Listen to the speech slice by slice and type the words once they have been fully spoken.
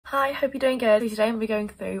Hi, hope you're doing good. So today I'm going to be going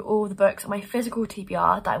through all the books on my physical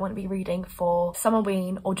TBR that I want to be reading for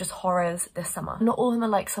Summerween or just horrors this summer. Not all of them are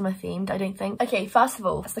like summer themed, I don't think. Okay, first of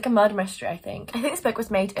all, it's like a murder mystery, I think. I think this book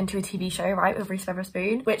was made into a TV show, right, with Reese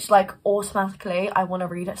Witherspoon, which like automatically I want to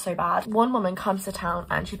read it so bad. One woman comes to town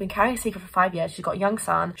and she's been carrying a secret for 5 years. She's got a young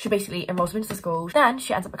son. She basically enrolls him into the school. Then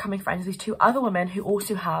she ends up becoming friends with these two other women who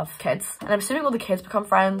also have kids. And I'm assuming all the kids become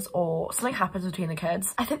friends or something happens between the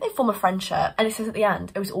kids. I think they form a friendship, and it says at the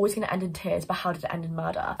end, it was always going to end in tears, but how did it end in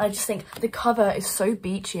murder? I just think the cover is so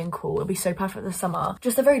beachy and cool. It'll be so perfect this summer.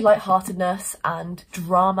 Just the very lightheartedness and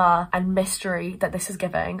drama and mystery that this is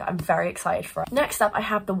giving, I'm very excited for it. Next up, I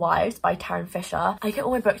have The Wives by Taryn Fisher. I get all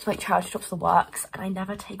my books from like charity shops for the works, and I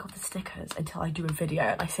never take off the stickers until I do a video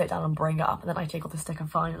and I sit down and bring it up, and then I take off the sticker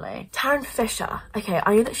finally. Taryn Fisher. Okay,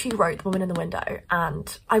 I know that she wrote The Woman in the Window,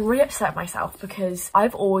 and I'm really upset at myself because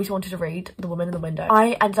I've always wanted to read The Woman in the Window.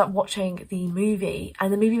 I ended up watching the movie,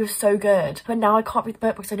 and the movie was so good, but now I can't read the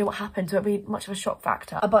book because I know what happened, so it'll be much of a shock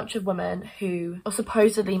factor. A bunch of women who are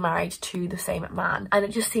supposedly married to the same man, and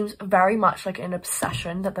it just seems very much like an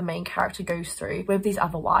obsession that the main character goes through with these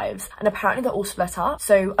other wives, and apparently they're all split up.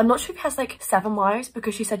 So I'm not sure if he has like 7 wives,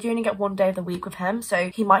 because she said you only get 1 day of the week with him, so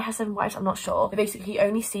he might have 7 wives, I'm not sure. But basically he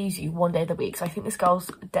only sees you 1 day of the week, so I think this girl's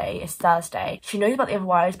day is Thursday. She knows about the other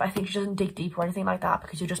wives, but I think she doesn't dig deep or anything like that,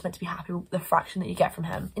 because you're just meant to be happy with the fraction that you get from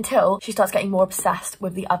him, until she starts getting more obsessed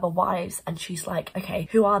with the other wives, and she's like, okay,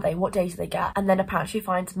 who are they? What days do they get? And then apparently she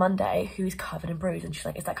finds Monday, who's covered in bruise, and she's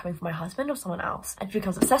like, is that coming from my husband or someone else? And she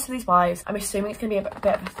becomes obsessed with these wives. I'm assuming it's gonna be a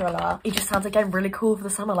bit of a thriller. It just sounds again really cool for the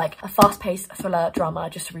summer, like a fast-paced thriller drama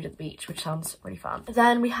just to read at the beach, which sounds really fun.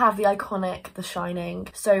 Then we have the iconic The Shining.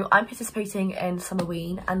 So I'm participating in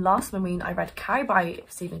Summerween, and last Summerween I read Carrie by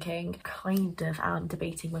Stephen King. Kind of am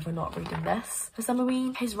debating whether or not reading this for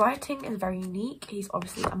Summerween. His writing is very unique. He's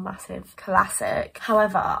obviously a massive classic.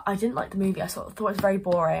 However, I didn't like the movie. I sort of thought it was very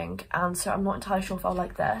boring, and so I'm not entirely sure if I'll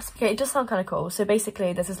like this. Okay, it does sound kind of cool. So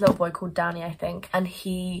basically there's this little boy called Danny, I think, and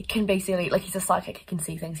he can basically, like, he's a psychic, he can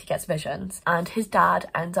see things, he gets visions, and his dad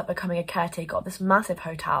ends up becoming a caretaker of this massive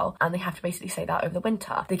hotel, and they have to basically stay there over the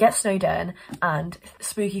winter. They get snowed in and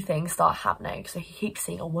spooky things start happening. So he keeps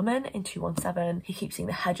seeing a woman in 217, he keeps seeing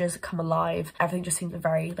the hedges come alive. Everything just seems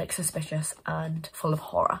very like suspicious and full of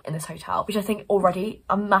horror in this hotel, which I think already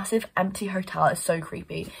a massive empty hotel is so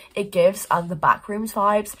creepy. It gives the back rooms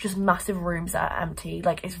vibes, just massive rooms that are empty.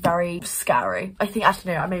 Like, it's very scary. I think,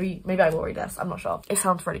 actually no, maybe I will read this, I'm not sure. It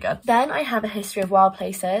sounds really good. Then I have A History of Wild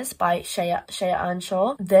Places by Shea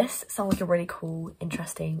Earnshaw. This sounds like a really cool,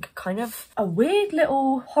 interesting, kind of a weird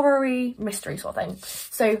little horror-y mystery sort of thing.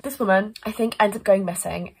 So this woman, I think, ends up going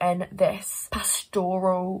missing in this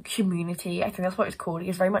pastoral community. I think that's what it's called.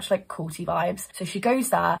 It's very much like culty vibes. So she goes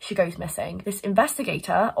there, she goes missing. This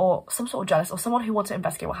investigator, or some sort of journalist, or someone who wants to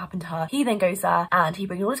investigate what happened to her, he then goes there and he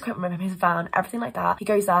brings all his equipment with him, his van, everything like that. He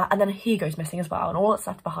goes there and then he goes missing as well, and all that's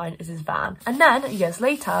left behind is his van. And then years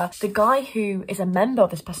later, the guy who is a member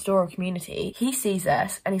of this pastoral community, he sees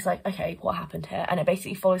this and he's like, okay, what happened here? And it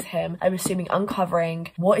basically follows him, I'm assuming,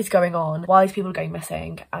 uncovering what is going on, why these people are going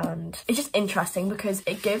missing. And it's just interesting because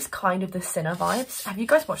it gives kind of the Sinner vibes. Have you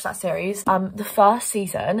guys watched that series? The first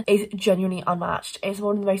season is genuinely unmatched. It's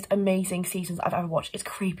one of the most amazing seasons I've ever watched. It's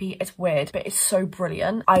creepy, it's weird, but it's so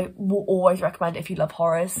brilliant. I will always recommend it if you love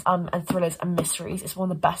horrors and thrillers and mysteries. It's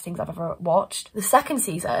one of the best things I've ever watched. The second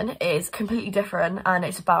season is completely different, and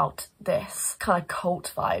it's about this kind of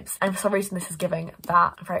cult vibes, and for some reason this is giving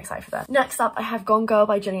that. I'm very excited for that. Next up, I have Gone Girl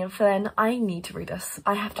by Gillian Flynn. I need to read this.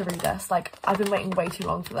 I have to read this. Like, I've been waiting way too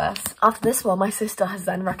long for this. After this one, my sister has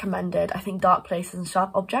then recommended, I think, Dark Places and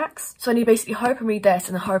Sharp Objects. So I need to basically hurry up and read this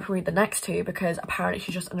and then hurry up and read the next two, because apparently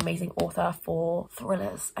she's just an amazing author for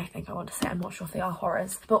thrillers, I think I want to say. I'm not sure if they are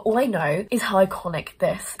horrors, but all I know is how iconic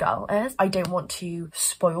this girl is. I don't want to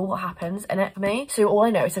spoil what happens in it for me. So all I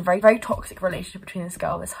know is a very, very toxic relationship between this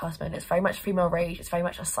girl and this husband. It's very much female rage. It's very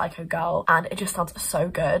much a psycho girl, and it just sounds so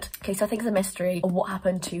good. Okay, so I think it's a mystery of what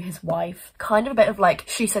happened to his wife. Kind of a bit of like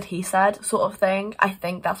she said, he said sort of thing. I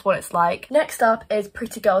think that's what it's like. Next up is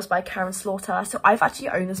Pretty Girls by Karen Slaughter. So I've actually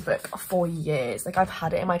owned this book for years. Like, I've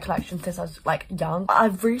had it in my collection since I was like young.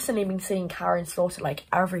 I've recently been seeing Karen Slaughter like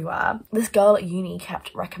everywhere. This girl at uni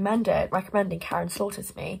kept recommending Karen Slaughter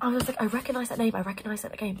to me. I was like, I recognise that name, I recognise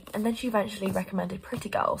that name. And then she eventually recommended Pretty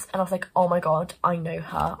Girls, and I was like, oh my god, I know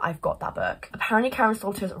her, I've got that book. Apparently Karen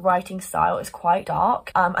Slaughter's writing style is quite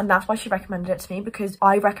dark, and that's why she recommended it to me, because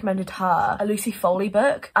I recommended her a Lucy Foley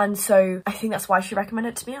book, and so I think that's why she recommended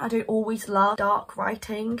it to me. I don't always love dark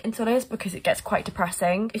writing in thrillers because it gets quite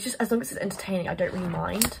depressing. It's just, as long as it's entertaining, I don't really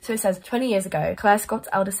mind. So it says, 20 years ago, Claire Scott's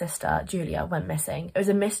elder sister, Julia, went missing. It was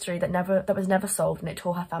a mystery that was never never solved and it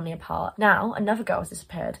tore her family apart. Now, another girl has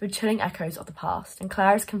disappeared with chilling echoes of the past, and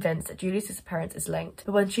Claire is convinced that Julie's disappearance is linked.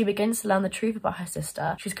 But when she begins to learn the truth about her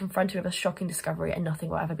sister, she's confronted with a shocking discovery and nothing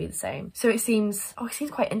will ever be the same. So it seems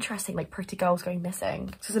quite interesting, like pretty girls going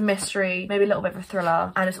missing. So it's a mystery, maybe a little bit of a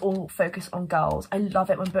thriller, and it's all focused on girls. I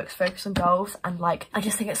love it when books focus on girls, and like, I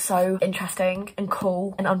just think it's so interesting and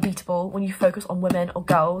cool and unbeatable when you focus on women or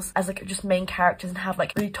girls as like just main characters and have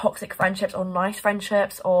like really toxic friendships or nice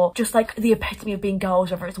friendships or just like the epitome of being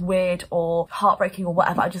girls, whether it's weird or heartbreaking or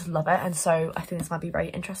whatever. I just love it, and so I think this might be very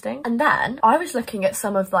interesting. And then I was looking at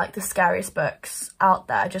some of like the scariest books out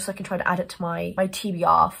there just so I can try to add it to my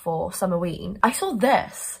TBR for Summerween. I saw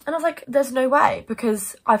this and I was like, there's no way,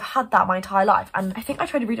 because I've had that my entire life, and I think I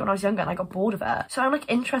tried to read it when I was younger and I got bored of it. So I'm like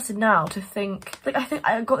interested now to think, like, I think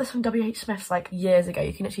I got this from WH Smith's like years ago.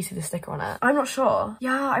 You can actually see the sticker on it. I'm not sure.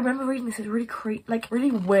 Yeah, I remember reading this. It was really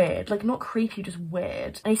really weird, like not creepy, just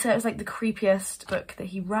weird. And he said it was like the creepiest book that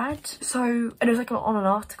he read. So, and it was like on an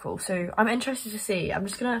article. So I'm interested to see. I'm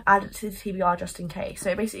just gonna add it to the TBR just in case.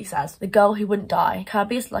 So it basically says, the girl who wouldn't die.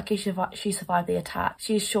 Kirby is lucky she survived the attack.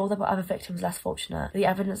 She is sure there were other victims less fortunate. The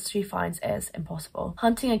evidence she finds is impossible.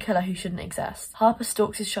 Hunting a killer who shouldn't exist. Harper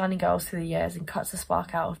stalks his shining girls through the years and cuts the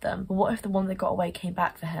spark out of them. But what if the one that got away came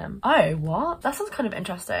back for him? Oh, what? That sounds kind of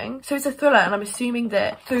interesting. So it's a thriller, and I'm assuming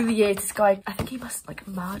that through the years, this guy, I think he must like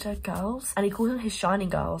murder girls, and he calls them his shining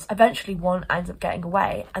girls. Eventually one ends up getting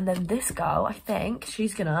away, and then this girl, I think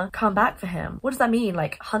she's gonna come back for him. What does that mean?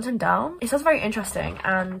 Like hunt him down? It sounds very interesting,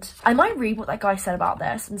 and I might read what that guy said about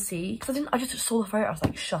this and see, because I just saw the photo. I was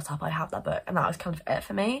like, shut up, I have that book, and that was kind of it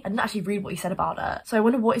for me. I didn't actually read what he said about it, so I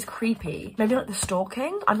wonder what is creepy. Maybe like the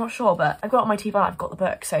stalking? I'm not sure, but I've got it on my TV, I've got the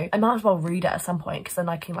book, so I might as well read it at some point, because then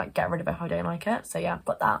I can like get rid of it if I don't like it. So yeah,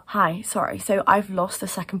 got that. Hi, sorry, so I've lost the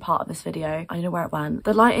second part of this video. I don't know where it went.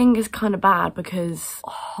 The lighting is kind of bad because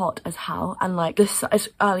hot as hell, and like this, it's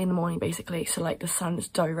early in the morning basically, so like the sun is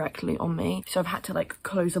directly on me, so I've had to like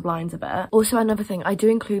close the blinds a bit. Also, another thing, I do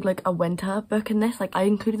include like a winter book in this. Like I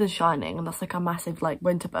included The Shining, and that's like a massive like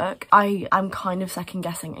winter book. I am kind of second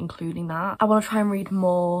guessing including that. I want to try and read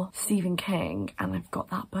more Stephen King, and I've got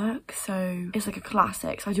that book, so it's like a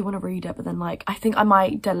classic, so I do want to read it, but then like I think I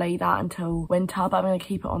might delay that until winter, but I'm gonna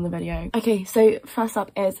keep it on the video. Okay, so first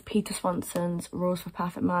up is Peter Swanson's Rules for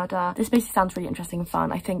Perfect Murder. This basically sounds really interesting and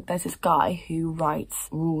fun. I think there's this guy who writes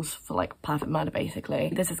rules for like perfect murder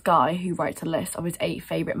basically. There's this guy who writes a list of his 8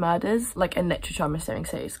 favourite murders, like in literature I'm assuming,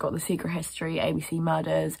 so it's got The Secret History, ABC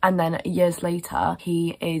Murders, and then years later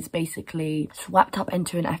he is basically swept up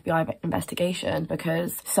into an FBI investigation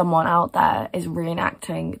because someone out there is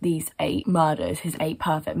reenacting these 8 murders, his 8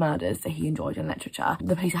 perfect murders that he enjoyed in literature.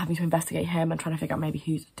 The police are having to investigate him and trying to figure out maybe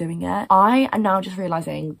who's doing it. I am now just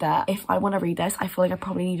realising that if I want to read this, I feel like I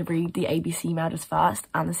probably need to read the ABC Murders first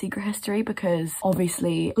and The Secret History, because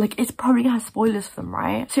obviously like it's probably gonna have spoilers for them,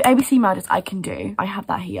 right? So ABC Murders I can do. I have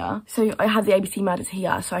that here. So I have the ABC Murders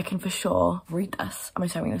here, so I can for sure read this. I'm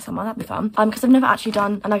assuming this summer, that'd be fun. Because I've never actually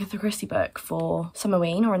done an Agatha Christie book for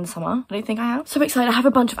Summerween or in the summer. I don't think I have. So excited. I have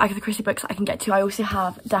a bunch of Agatha Christie books that I can get to. I also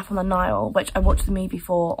have Death on the Nile, which I watched the movie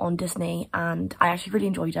for on Disney, and I actually really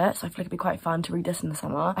enjoyed it, so I feel like it'd be quite fun to read this in the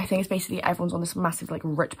summer. I think it's basically everyone's on this massive like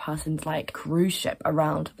rich person's like cruise ship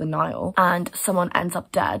around the Nile, and someone ends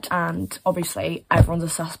up dead, and obviously everyone's a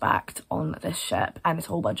suspect on this ship, and it's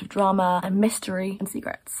a whole bunch of drama and mystery and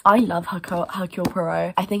secrets. I love Hercule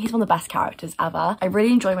Poirot. I think he's one of the best characters ever. I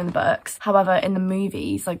really enjoy him in the books. However, in the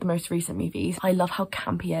movies, like the most recent movies, I love how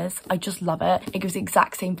camp he is. I just love it. It gives the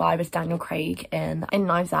exact same vibe as Daniel Craig in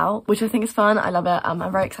Knives Out, which I think is fun. I love it.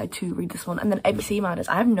 I'm very excited to read this one. And then ABC Murders.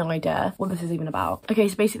 I have no idea what this is even about. Okay,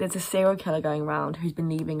 so basically there's a serial killer going around who's been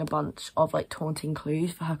leaving a bunch of like taunting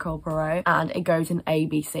clues for Hercule Poirot, and it goes in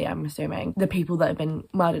ABC, I'm assuming. The people that have been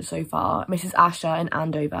murdered so far: Mrs. Asher in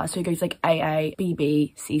Andover. So it goes like AA,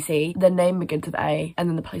 BB, CC. The name begins with A, and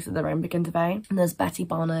then the place that they're in begins with A. And there's Betty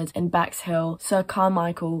Barnard in Bexhill, Sir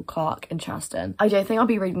Carmichael Clark in Charleston. I don't think I'll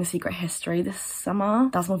be reading The Secret History this summer.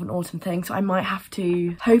 That's more of an autumn thing, so I might have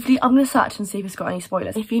to, hopefully I'm gonna search and see if it's got any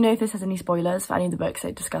spoilers. If you know if this has any spoilers for any of the books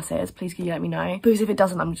that discuss it, please can you let me know, because if it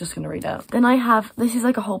doesn't, I'm just gonna read it. Then I have, this is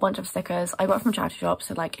like a whole bunch of stickers I got from charity shop,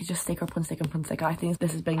 so like it's just sticker upon sticker upon sticker. I think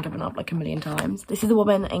this has been given up like a million times. This is The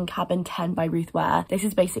Woman in Cabin 10 by Ruth Ware. This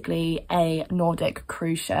is basically a Nordic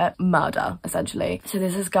cruise ship murder, essentially. So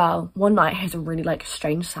there's this girl, one night hears a really like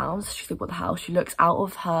strange sounds. She's like, what the hell? She looks out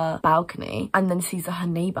of her balcony and then sees that her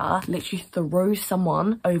neighbour literally throws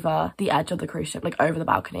someone over the edge of the cruise ship, like over the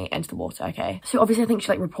balcony into the water. Okay, so obviously I think she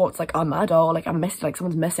like reports like a murder, or like like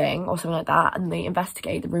someone's missing or something like that, and they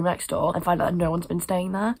investigate the room next door and find out that no one's been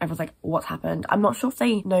staying there. Everyone's like, what's happened? I'm not sure if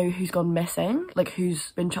they know who's gone missing, like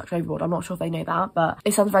who's been chucked overboard. I'm not sure if they know that, but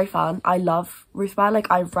it sounds very fun. I love Ruth Bell.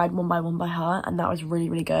 Like, I've read One by One by her, and that was really,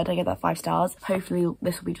 really good. I gave that 5 stars. Hopefully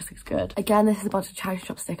this will be just as good. Again, this is a bunch of charity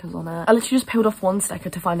shop stickers on it. I literally just peeled off one sticker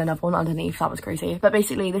to find another one underneath. That was crazy. But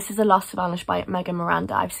basically, this is The Lust to Vanish by Megan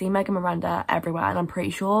Miranda. I've seen Megan Miranda everywhere, and I'm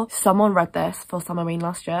pretty sure someone read this for Summerween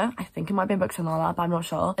last year. I think it might be in Books and all that, but I'm not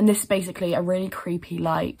sure. And this is basically a really creepy,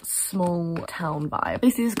 like, small town vibe.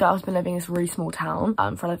 Basically, this girl has been living in this really small town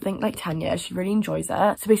for I think like 10 years. She really enjoys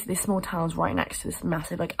it. So basically, this small town's right next to this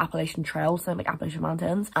massive like Appalachian trail, so like Appalachian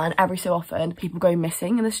Mountains, and every so often people go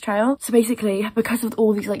missing in this trail. So basically, because of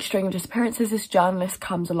all these like string of disappearances, this journalist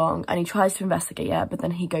comes along and he tries to investigate it, but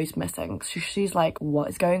then he goes missing. So she's like, what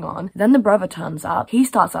is going on? Then the brother turns up. He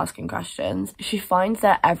starts asking questions. She finds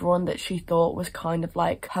that everyone that she thought was kind of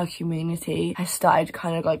like her community has started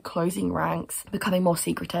kind of like closing ranks, becoming more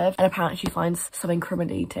secretive, and apparently she finds some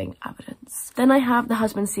incriminating evidence. Then I have The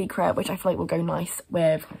Husband's Secret, which I feel like will go nice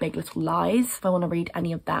with Big Little Lies if I want to read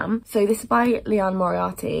any of them. So this is by Leanne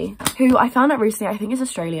Moriarty, who I found out recently, I think is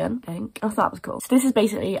Australian, I thought that was cool. So this is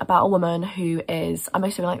basically about a woman who is, I'm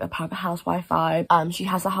assuming like the perfect housewife vibe. She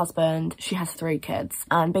has a husband, she has 3 kids,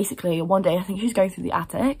 and basically one day I think she's going through the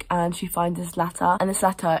attic and she finds this letter, and this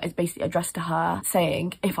letter is basically addressed to her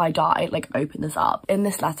saying, if I die, like open this up. In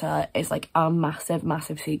this letter is like a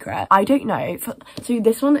massive secret. I don't know, so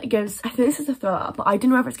this one gives, I think this is a thriller, but I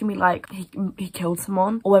don't know whether it's gonna be like he killed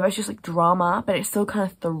someone or whether it's just like drama, but it's still kind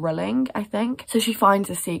of thrilling, I think. So she finds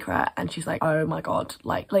a secret and she's like, oh my god,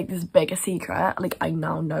 like this bigger secret, like I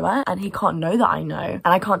now know it, and he can't know that I know, and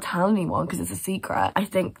I can't tell anyone because it's a secret. I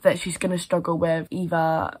think that she's gonna struggle with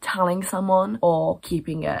either telling someone or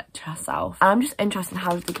keeping it to herself, and I'm just interested in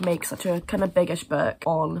how they can make such a kind of biggish book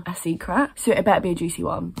on a secret, so it better be a juicy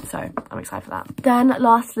one, so I'm excited for that. Then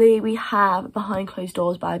lastly, we have Behind Closed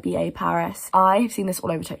Doors by B.A. Paris. I have seen this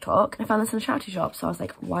all over TikTok. I found this in a charity shop, so I was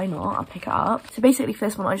like, why not? I'll pick it up. So basically for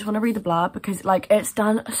this one, I just want to read the blurb because like it's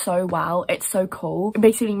done so well. It's so cool. It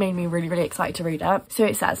basically made me really, really excited to read it. So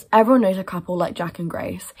it says, everyone knows a couple like Jack and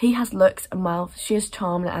Grace. He has looks and mouth. She has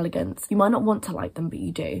charm and elegance. You might not want to like them, but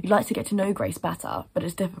you do. You'd like to get to know Grace better, but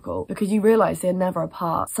it's difficult because you realise they're never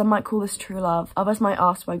apart. Some might call this true love. Others might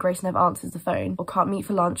ask why Grace never answers the phone or can't meet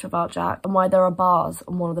for lunch without Jack, and why there are bars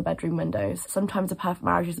on one of the bedroom windows. Sometimes a perfect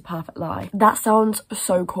marriage is a perfect lie. That sounds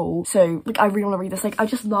so cool. So like I really want to read this. Like I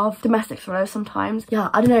just love domestic thrillers sometimes. Yeah,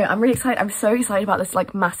 I don't know, I'm really excited. I'm so excited about this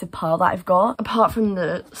like massive pile that I've got. Apart from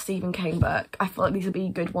the Stephen King book, I feel like these would be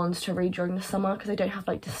good ones to read during the summer because they don't have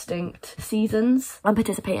like distinct seasons. I'm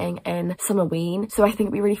participating in Summerween, so I think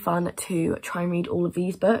it'd be really fun to try and read all of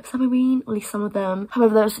these books Summerween, or at least some of them.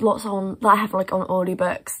 However, there's lots on that I have like on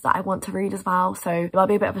audiobooks that I want to read as well, so it might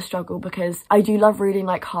be a bit of a struggle because I do love reading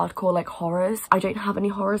like hardcore like horrors. I don't have any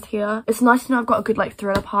horrors here. It's nice to know I've got a good like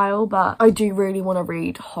thriller pile, but I do really want to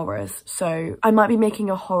read horrors, so I might be making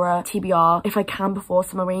a horror TBR if I can before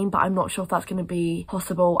Summerween, but I'm not sure if that's going to be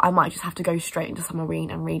possible. I might just have to go straight into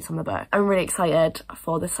Summerween and read some of the books. I'm really excited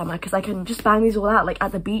for this summer because I can just bang these all out like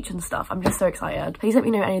at the beach and stuff. I'm just so excited. Please let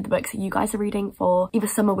me know any of the books that you guys are reading for either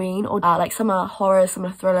Summerween or like summer horrors,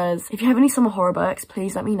 summer thrillers. If you have any summer horror books,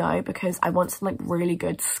 please let me know because I want some like really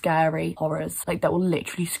good scary horrors like that will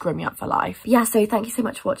literally screw me up for life. Yeah, so thank you so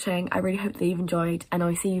much for watching. I really hope that you've enjoyed, and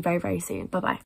I'll see you very, very soon. Bye bye.